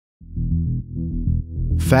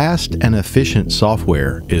Fast and efficient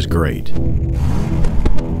software is great.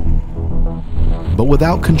 But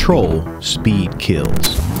without control, speed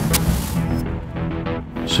kills.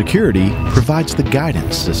 Security provides the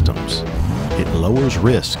guidance systems. It lowers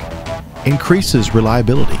risk, increases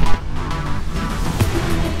reliability.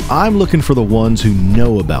 I'm looking for the ones who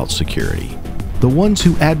know about security, the ones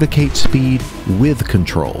who advocate speed with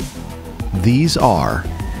control. These are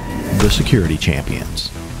the security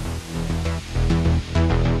champions.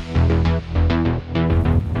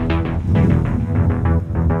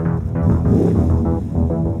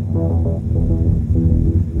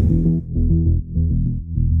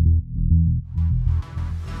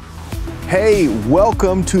 Hey,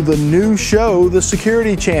 welcome to the new show, The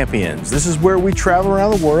Security Champions. This is where we travel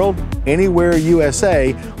around the world, anywhere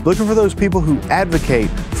USA, looking for those people who advocate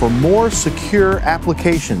for more secure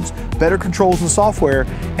applications, better controls and software,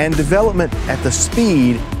 and development at the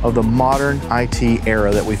speed of the modern IT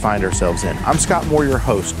era that we find ourselves in. I'm Scott Moore, your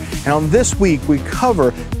host, and on this week we cover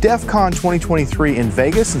DEF CON 2023 in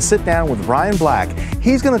Vegas and sit down with Ryan Black.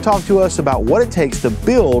 He's going to talk to us about what it takes to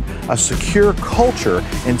build a secure culture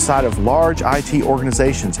inside of large IT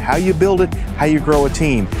organizations, how you build it, how you grow a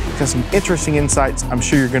team. He's got some interesting insights I'm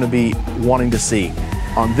sure you're going to be wanting to see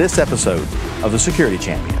on this episode of The Security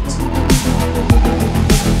Champions.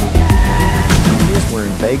 We're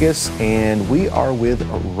in Vegas and we are with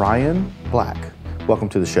Ryan Black. Welcome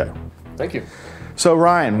to the show. Thank you. So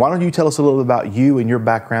Ryan, why don't you tell us a little bit about you and your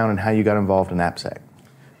background and how you got involved in AppSec?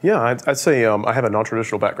 Yeah, I'd say I have a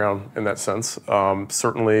non-traditional background in that sense.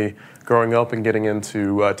 Certainly growing up and getting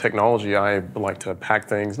into technology, I like to hack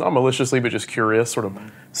things, not maliciously, but just curious, sort of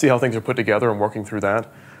see how things are put together and working through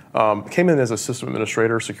that. Came in as a system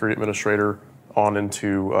administrator, security administrator, on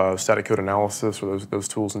into static code analysis for those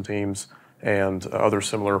tools and teams and other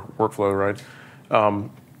similar workflow, right?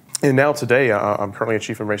 And now today, I'm currently a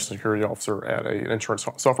chief information security officer at an insurance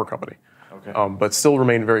software company. Okay. But still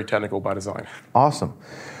remain very technical by design. Awesome.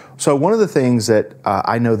 So one of the things that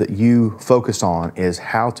I know that you focus on is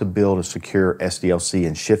how to build a secure SDLC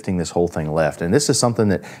and shifting this whole thing left. And this is something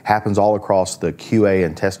that happens all across the QA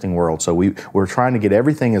and testing world. So we're trying to get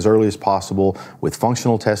everything as early as possible with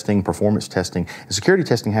functional testing, performance testing, and security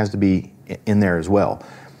testing has to be in there as well.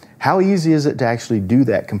 How easy is it to actually do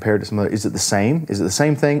that compared to some other? Is it the same? Is it the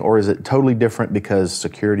same thing, or is it totally different because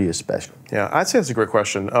security is special? Yeah, I'd say that's a great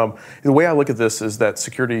question. The way I look at this is that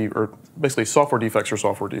security, or basically software defects are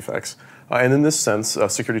software defects. And in this sense,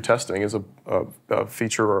 security testing is a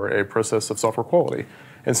feature or a process of software quality.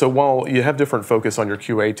 And so while you have different focus on your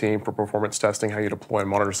QA team for performance testing, how you deploy and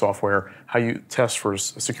monitor software, how you test for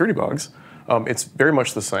security bugs, it's very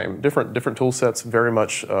much the same. Different tool sets, very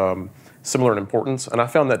much similar in importance, and I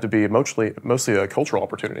found that to be mostly a cultural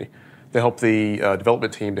opportunity to help the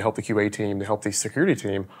development team, to help the QA team, to help the security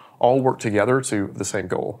team all work together to the same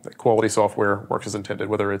goal. That quality software works as intended,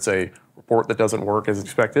 whether it's a report that doesn't work as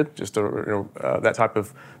expected, just that type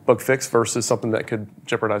of bug fix versus something that could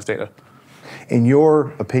jeopardize data. In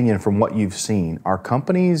your opinion, from what you've seen, are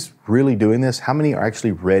companies really doing this? How many are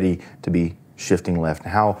actually ready to be shifting left?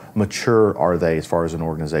 How mature are they as far as an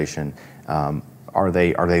organization? Are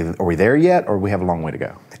we there yet, or we have a long way to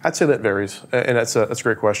go? I'd say that varies, and that's a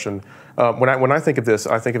great question. When I think of this,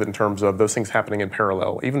 I think of it in terms of those things happening in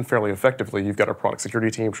parallel, even fairly effectively. You've got a product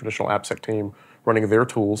security team, traditional AppSec team, running their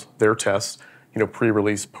tools, their tests,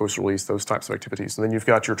 pre-release, post-release, those types of activities. And then you've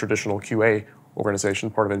got your traditional QA organization,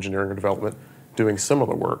 part of engineering or development, doing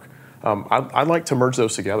similar work. I'd like to merge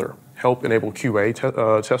those together, help enable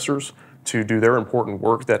QA testers to do their important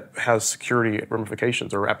work that has security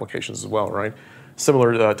ramifications or applications as well, right?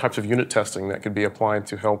 Similar types of unit testing that could be applied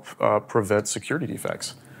to help prevent security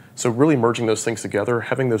defects. So really merging those things together,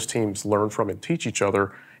 having those teams learn from and teach each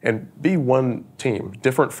other and be one team,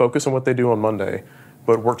 different focus on what they do on Monday,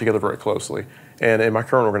 but work together very closely. And in my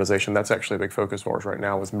current organization, that's actually a big focus for us right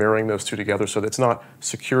now, is marrying those two together so that it's not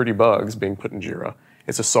security bugs being put in JIRA.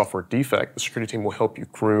 It's a software defect. The security team will help you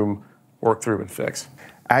groom, work through, and fix.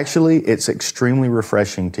 Actually, it's extremely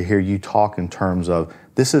refreshing to hear you talk in terms of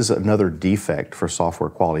this is another defect for software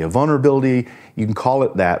quality. A vulnerability, you can call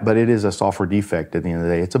it that, but it is a software defect at the end of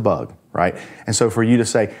the day. It's a bug, right? And so for you to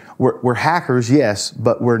say, we're hackers, yes,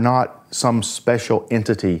 but we're not some special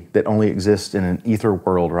entity that only exists in an ether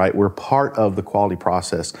world, right? We're part of the quality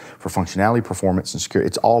process for functionality, performance, and security.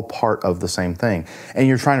 It's all part of the same thing. And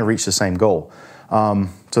you're trying to reach the same goal. So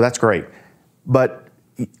that's great. But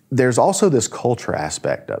there's also this culture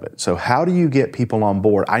aspect of it. So how do you get people on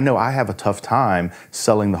board? I know I have a tough time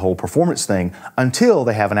selling the whole performance thing until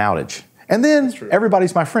they have an outage. And then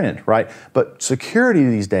everybody's my friend, right? But security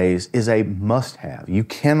these days is a must-have. You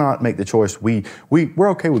cannot make the choice. We're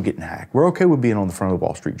okay with getting hacked. We're okay with being on the front of the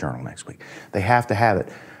Wall Street Journal next week. They have to have it.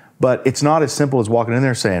 But it's not as simple as walking in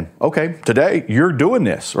there saying, okay, today you're doing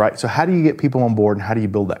this, right? So how do you get people on board and how do you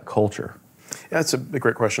build that culture? Yeah, that's a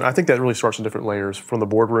great question. I think that really starts in different layers, from the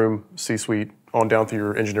boardroom, C-suite, on down through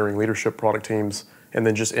your engineering leadership, product teams, and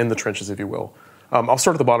then just in the trenches, if you will. I'll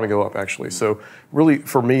start at the bottom and go up, actually. So really,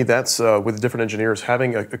 for me, that's with different engineers,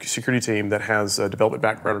 having a security team that has a development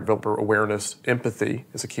background, developer awareness, empathy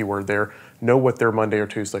is a key word there, know what their Monday or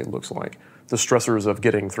Tuesday looks like, the stressors of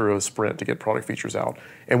getting through a sprint to get product features out,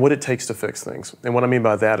 and what it takes to fix things. And what I mean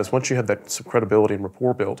by that is once you have that some credibility and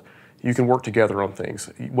rapport built, you can work together on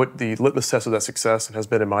things. What the litmus test of that success, and has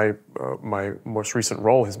been in my my most recent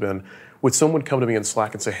role, has been, would someone come to me in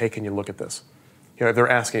Slack and say, hey, can you look at this? You know, if they're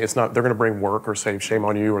asking, it's not, they're gonna bring work or say, shame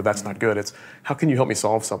on you, or that's not good. It's, how can you help me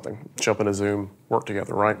solve something? Jump in a Zoom, work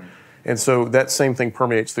together, right? And so that same thing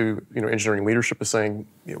permeates through, engineering leadership is saying,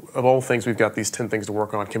 of all things, we've got these 10 things to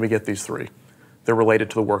work on, can we get these 3? They're related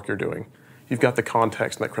to the work you're doing. You've got the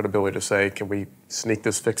context and that credibility to say, can we sneak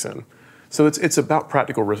this fix in? So it's about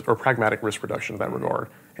practical risk or pragmatic risk reduction in that regard.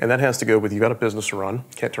 And that has to go with, you've got a business to run,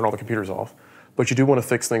 can't turn all the computers off, but you do want to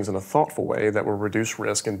fix things in a thoughtful way that will reduce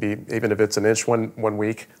risk and be, even if it's an inch one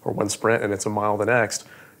week or one sprint and it's a mile the next,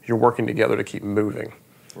 you're working together to keep moving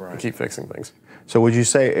and keep fixing things. So would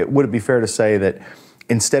it be fair to say that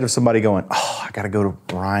instead of somebody going, oh, I got to go to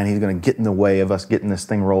Brian, he's going to get in the way of us getting this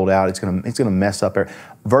thing rolled out, it's going to mess up there,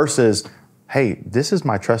 versus, hey, this is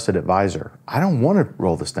my trusted advisor. I don't want to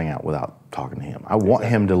roll this thing out without talking to him. I want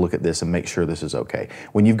him to look at this and make sure this is okay.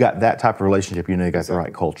 When you've got that type of relationship, you know you got the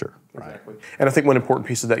right culture. Exactly. And I think one important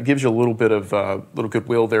piece of that gives you a little bit of little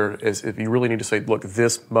goodwill there is if you really need to say, look,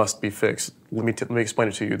 this must be fixed. Let me explain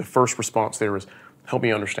it to you. The first response there is, help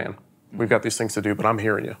me understand. We've got these things to do, but I'm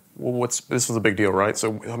hearing you. Well, this is a big deal, right?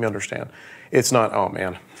 So help me understand. It's not, oh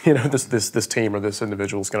man, this team or this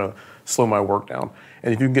individual is going to slow my work down.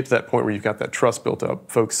 And if you can get to that point where you've got that trust built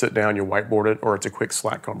up, folks sit down, you whiteboard it, or it's a quick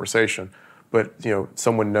Slack conversation, but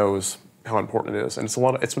someone knows how important it is, and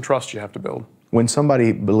it's some trust you have to build. When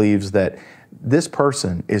somebody believes that this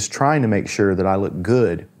person is trying to make sure that I look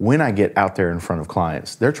good when I get out there in front of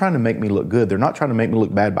clients, they're trying to make me look good. They're not trying to make me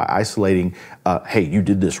look bad by isolating, hey, you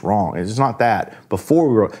did this wrong. It's not that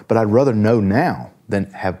but I'd rather know now than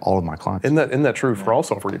have all of my clients. Isn't that true for all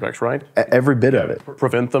software defects, right? Every bit of it.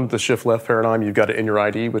 Prevent them, the shift left paradigm, you've got it in your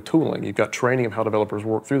ID with tooling. You've got training of how developers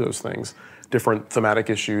work through those things, different thematic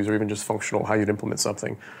issues, or even just functional, how you'd implement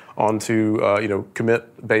something, onto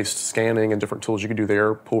commit-based scanning and different tools you can do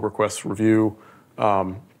there, pull requests, review,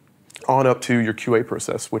 on up to your QA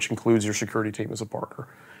process, which includes your security team as a partner.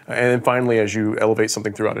 And then finally, as you elevate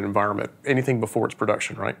something throughout an environment, anything before it's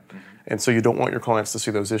production, right? And so you don't want your clients to see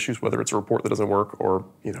those issues, whether it's a report that doesn't work or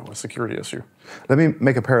a security issue. Let me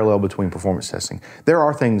make a parallel between performance testing. There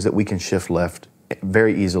are things that we can shift left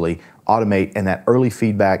very easily, automate, and that early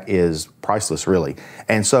feedback is priceless, really.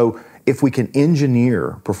 And so if we can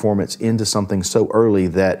engineer performance into something so early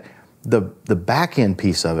that the back end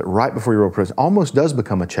piece of it, right before you roll production, almost does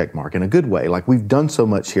become a check mark in a good way. Like, we've done so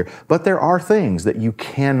much here, but there are things that you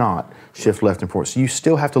cannot shift left and forward. So you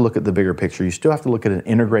still have to look at the bigger picture. You still have to look at an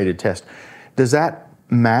integrated test. Does that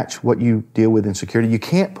match what you deal with in security? You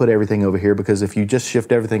can't put everything over here, because if you just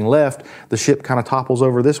shift everything left, the ship kind of topples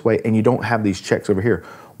over this way and you don't have these checks over here.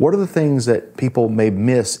 What are the things that people may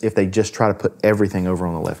miss if they just try to put everything over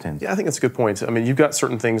on the left hand? Yeah, I think that's a good point. I mean, you've got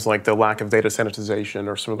certain things like the lack of data sanitization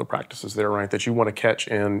or some of the practices there, right, that you want to catch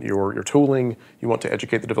in your tooling. You want to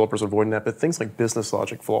educate the developers avoiding that, but things like business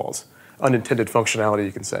logic flaws, unintended functionality,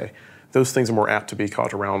 you can say, those things are more apt to be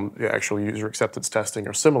caught around the actual user acceptance testing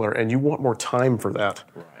or similar, and you want more time for that.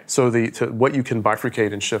 Right. So what you can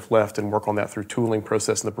bifurcate and shift left and work on that through tooling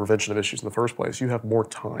process and the prevention of issues in the first place, you have more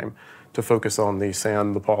time to focus on the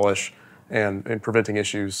sand, the polish, and preventing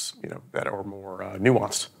issues that are more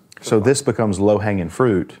nuanced. So this becomes low-hanging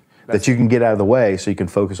fruit that you can get out of the way, so you can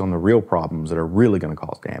focus on the real problems that are really going to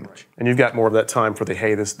cause damage. Right. And you've got more of that time for the,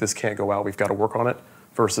 hey, this can't go out, we've got to work on it,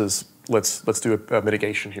 versus let's do a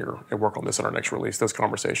mitigation here and work on this in our next release, those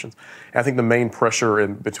conversations. And I think the main pressure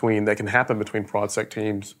that can happen between ProdSec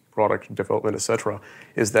teams, product development, et cetera,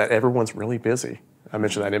 is that everyone's really busy. I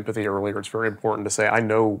mentioned that empathy earlier. It's very important to say, I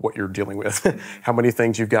know what you're dealing with, how many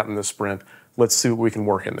things you've got in this sprint. Let's see what we can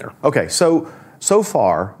work in there. Okay, so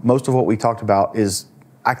far, most of what we talked about is,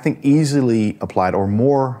 I think, easily applied, or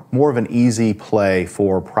more of an easy play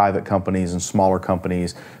for private companies and smaller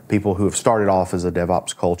companies, people who have started off as a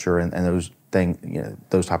DevOps culture and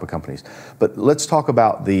those type of companies. But let's talk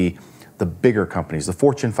about the the bigger companies, the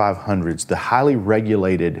Fortune 500s, the highly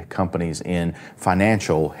regulated companies in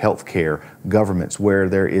financial, healthcare, governments, where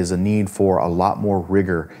there is a need for a lot more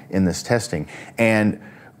rigor in this testing. And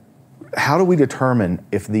how do we determine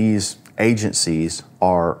if these agencies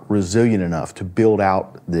are resilient enough to build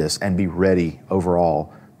out this and be ready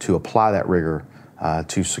overall to apply that rigor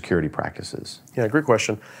to security practices? Yeah, great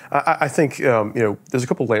question. I think there's a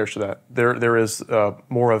couple layers to that. There is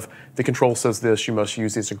more of the control says this, you must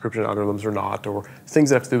use these encryption algorithms or not, or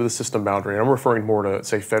things that have to do with the system boundary. And I'm referring more to,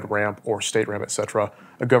 say, FedRAMP or StateRAMP, et cetera,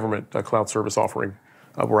 a government cloud service offering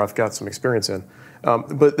where I've got some experience in.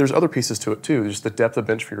 But there's other pieces to it too. There's the depth of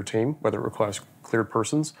bench for your team, whether it requires cleared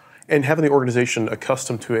persons, and having the organization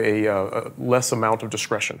accustomed to a less amount of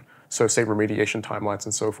discretion. So say remediation timelines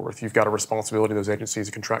and so forth. You've got a responsibility, those agencies,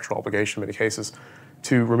 a contractual obligation in many cases,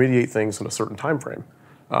 to remediate things in a certain time frame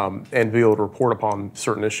and be able to report upon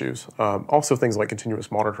certain issues. Also things like continuous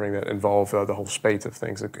monitoring that involve the whole spate of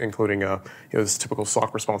things, including those typical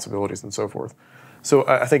SOC responsibilities and so forth. So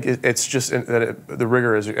I think it's just that the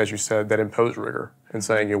rigor, as you said, that imposed rigor and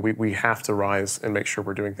saying we have to rise and make sure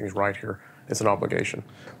we're doing things right here. It's an obligation.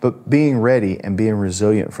 But being ready and being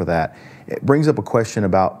resilient for that, it brings up a question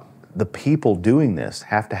about the people doing this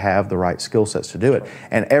have to have the right skill sets to do it.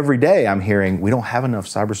 And every day I'm hearing we don't have enough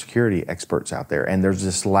cybersecurity experts out there, and there's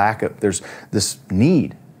this there's this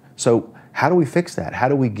need. So how do we fix that? How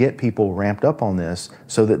do we get people ramped up on this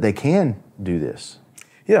so that they can do this?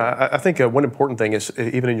 Yeah, I think one important thing is,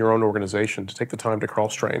 even in your own organization, to take the time to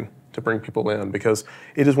cross-train, to bring people in, because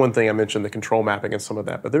it is one thing, I mentioned the control mapping and some of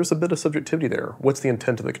that, but there's a bit of subjectivity there. What's the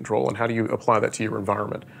intent of the control, and how do you apply that to your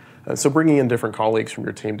environment? So bringing in different colleagues from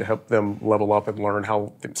your team to help them level up and learn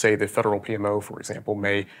how, say, the federal PMO, for example,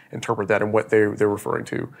 may interpret that and what they're referring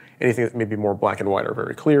to. Anything that may be more black and white or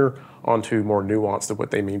very clear, onto more nuanced of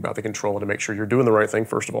what they mean by the control, to make sure you're doing the right thing,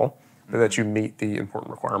 first of all, but that you meet the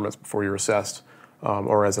important requirements before you're assessed.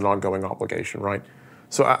 Or as an ongoing obligation, right?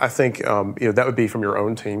 So I think that would be from your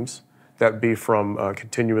own teams. That would be from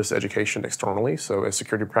continuous education externally. So as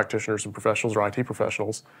security practitioners and professionals or IT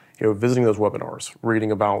professionals, visiting those webinars,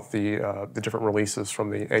 reading about the different releases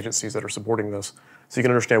from the agencies that are supporting this, so you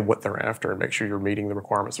can understand what they're after and make sure you're meeting the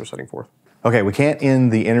requirements they're setting forth. Okay, we can't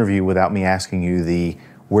end the interview without me asking you the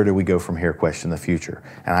where do we go from here question in the future.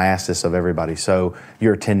 And I ask this of everybody. So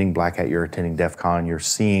you're attending Black Hat, you're attending DEF CON, you're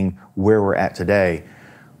seeing where we're at today.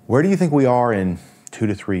 Where do you think we are in 2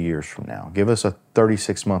 to 3 years from now? Give us a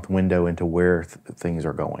 36-month window into where things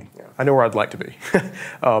are going. Yeah, I know where I'd like to be.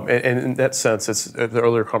 And in that sense, it's the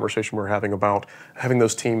earlier conversation we were having about having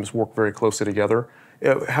those teams work very closely together.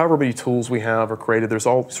 However many tools we have are created, there's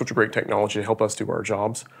all sorts of great technology to help us do our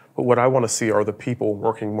jobs. But what I want to see are the people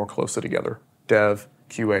working more closely together. Dev,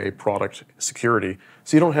 QA, product, security.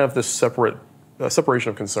 So you don't have this separation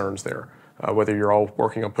of concerns there. Whether you're all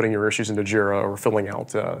working on putting your issues into Jira or filling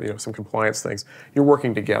out some compliance things, you're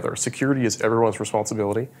working together. Security is everyone's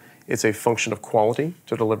responsibility. It's a function of quality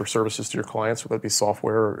to deliver services to your clients, whether it be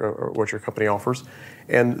software or what your company offers.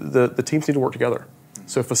 And the teams need to work together.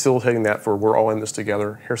 So facilitating that for we're all in this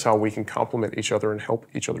together, here's how we can complement each other and help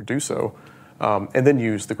each other do so. And then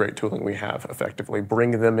use the great tooling we have effectively.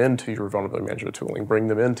 Bring them into your vulnerability management tooling. Bring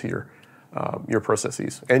them into your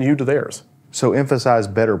processes, and you to theirs. So emphasize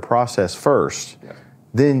better process first, yeah.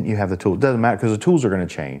 Then you have the tool. It doesn't matter because the tools are going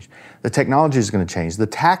to change. The technology is going to change. The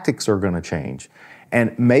tactics are going to change.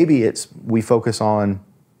 And maybe we focus on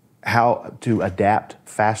how to adapt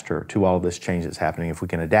faster to all of this change that's happening. If we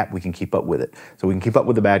can adapt, we can keep up with it. So we can keep up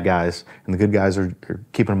with the bad guys, and the good guys are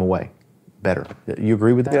keeping them away. Better. You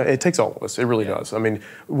agree with that? Yeah, it takes all of us. It really does. I mean,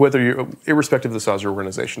 irrespective of the size of your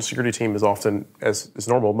organization, security team is often, as is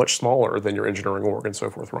normal, much smaller than your engineering org and so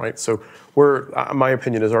forth, right? So my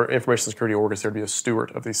opinion is our information security org is there to be a steward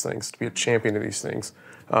of these things, to be a champion of these things,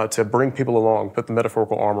 to bring people along, put the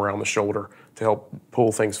metaphorical arm around the shoulder to help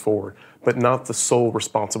pull things forward, but not the sole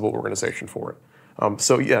responsible organization for it.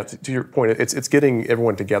 So yeah, to your point, it's getting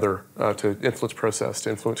everyone together to influence process, to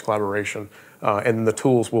influence collaboration, and the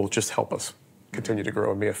tools will just help us continue to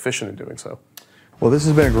grow and be efficient in doing so. Well, this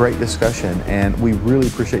has been a great discussion, and we really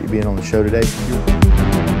appreciate you being on the show today.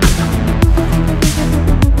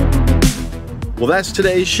 Well, that's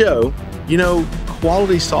today's show.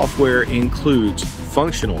 Quality software includes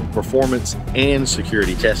functional, performance, and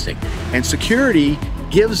security testing. And security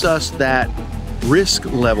gives us that risk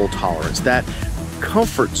level tolerance, that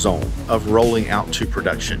comfort zone of rolling out to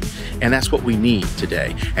production. And that's what we need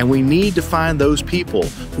today. And we need to find those people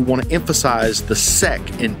who want to emphasize the sec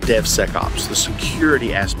in DevSecOps, the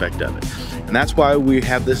security aspect of it. And that's why we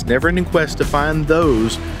have this never-ending quest to find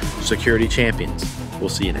those security champions. We'll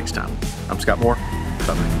see you next time. I'm Scott Moore.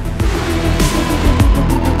 Bye-bye.